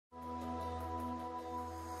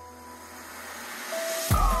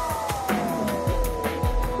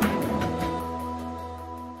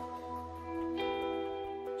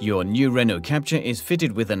Your new Renault Captur is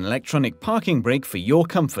fitted with an electronic parking brake for your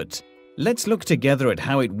comfort. Let's look together at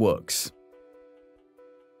how it works.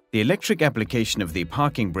 The electric application of the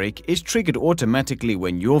parking brake is triggered automatically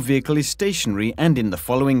when your vehicle is stationary and in the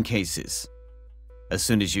following cases. As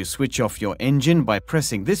soon as you switch off your engine by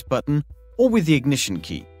pressing this button or with the ignition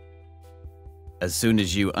key. As soon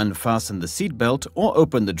as you unfasten the seatbelt or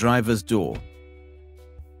open the driver's door.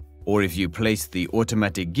 Or if you place the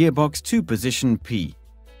automatic gearbox to position P.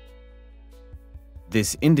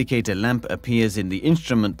 This indicator lamp appears in the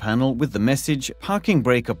instrument panel with the message "Parking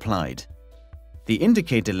brake applied." The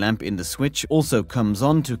indicator lamp in the switch also comes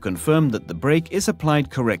on to confirm that the brake is applied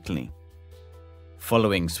correctly.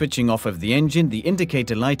 Following switching off of the engine, the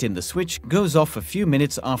indicator light in the switch goes off a few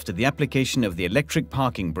minutes after the application of the electric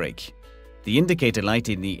parking brake. The indicator light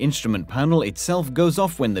in the instrument panel itself goes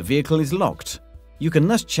off when the vehicle is locked. You can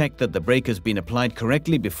thus check that the brake has been applied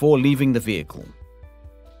correctly before leaving the vehicle.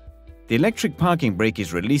 The electric parking brake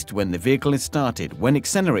is released when the vehicle is started, when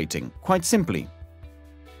accelerating, quite simply.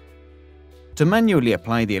 To manually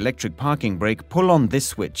apply the electric parking brake, pull on this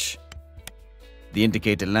switch. The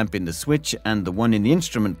indicator lamp in the switch and the one in the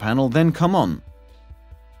instrument panel then come on.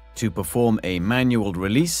 To perform a manual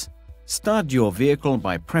release, start your vehicle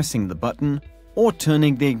by pressing the button or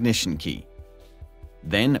turning the ignition key.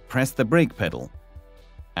 Then press the brake pedal.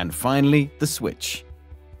 And finally, the switch.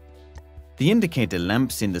 The indicator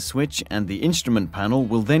lamps in the switch and the instrument panel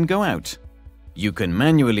will then go out. You can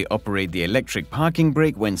manually operate the electric parking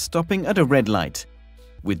brake when stopping at a red light,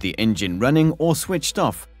 with the engine running or switched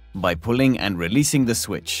off by pulling and releasing the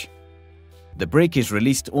switch. The brake is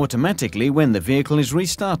released automatically when the vehicle is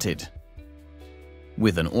restarted.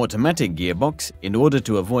 With an automatic gearbox, in order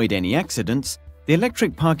to avoid any accidents, the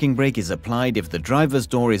electric parking brake is applied if the driver's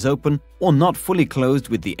door is open or not fully closed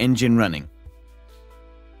with the engine running.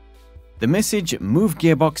 The message "Move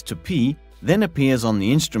gearbox to P" then appears on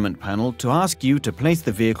the instrument panel to ask you to place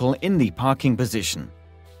the vehicle in the parking position.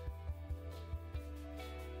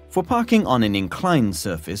 For parking on an inclined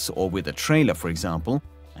surface or with a trailer, for example,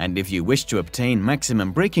 and if you wish to obtain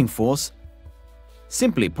maximum braking force,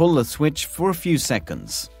 simply pull the switch for a few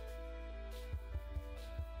seconds.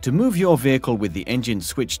 To move your vehicle with the engine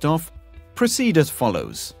switched off, proceed as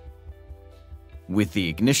follows. With the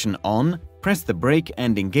ignition on, press the brake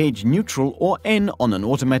and engage neutral or N on an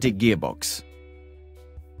automatic gearbox.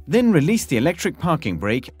 Then release the electric parking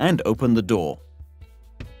brake and open the door.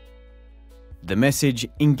 The message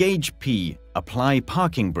 "Engage P, apply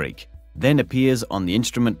parking brake" then appears on the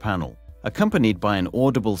instrument panel, accompanied by an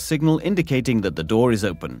audible signal indicating that the door is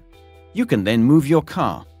open. You can then move your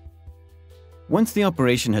car. Once the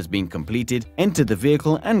operation has been completed, enter the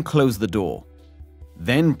vehicle and close the door.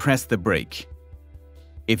 Then press the brake.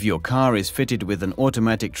 If your car is fitted with an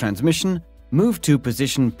automatic transmission, move to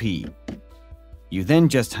position P. You then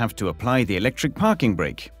just have to apply the electric parking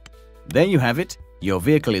brake. There you have it, your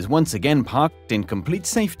vehicle is once again parked in complete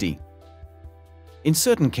safety. In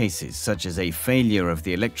certain cases, such as a failure of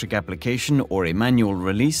the electric application or a manual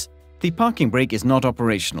release, the parking brake is not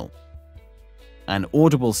operational. An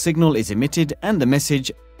audible signal is emitted and the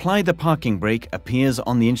message "Apply the parking brake" appears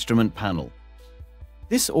on the instrument panel.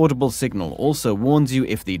 This audible signal also warns you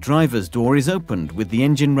if the driver's door is opened with the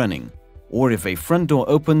engine running, or if a front door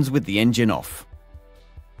opens with the engine off.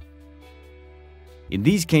 In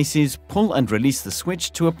these cases, pull and release the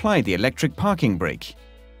switch to apply the electric parking brake.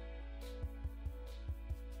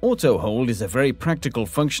 Autohold is a very practical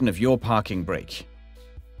function of your parking brake.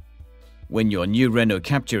 When your new Renault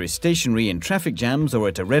Captur is stationary in traffic jams or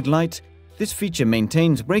at a red light, this feature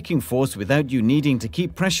maintains braking force without you needing to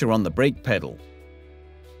keep pressure on the brake pedal.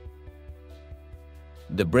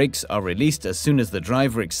 The brakes are released as soon as the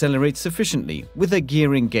driver accelerates sufficiently with a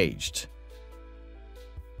gear engaged.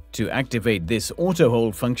 To activate this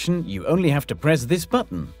Autohold function, you only have to press this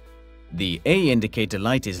button. The A indicator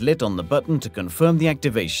light is lit on the button to confirm the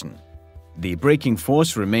activation. The braking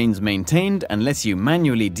force remains maintained unless you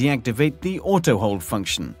manually deactivate the Autohold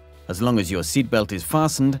function, as long as your seatbelt is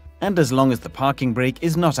fastened and as long as the parking brake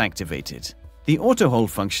is not activated. The Autohold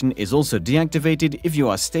function is also deactivated if you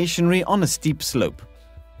are stationary on a steep slope.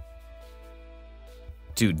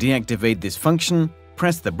 To deactivate this function,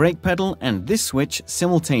 press the brake pedal and this switch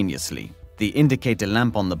simultaneously. The indicator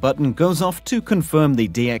lamp on the button goes off to confirm the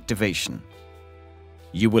deactivation.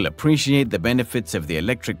 You will appreciate the benefits of the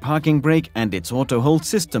electric parking brake and its Autohold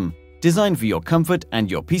system, designed for your comfort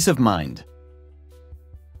and your peace of mind.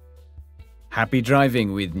 Happy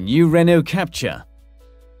driving with new Renault Captur!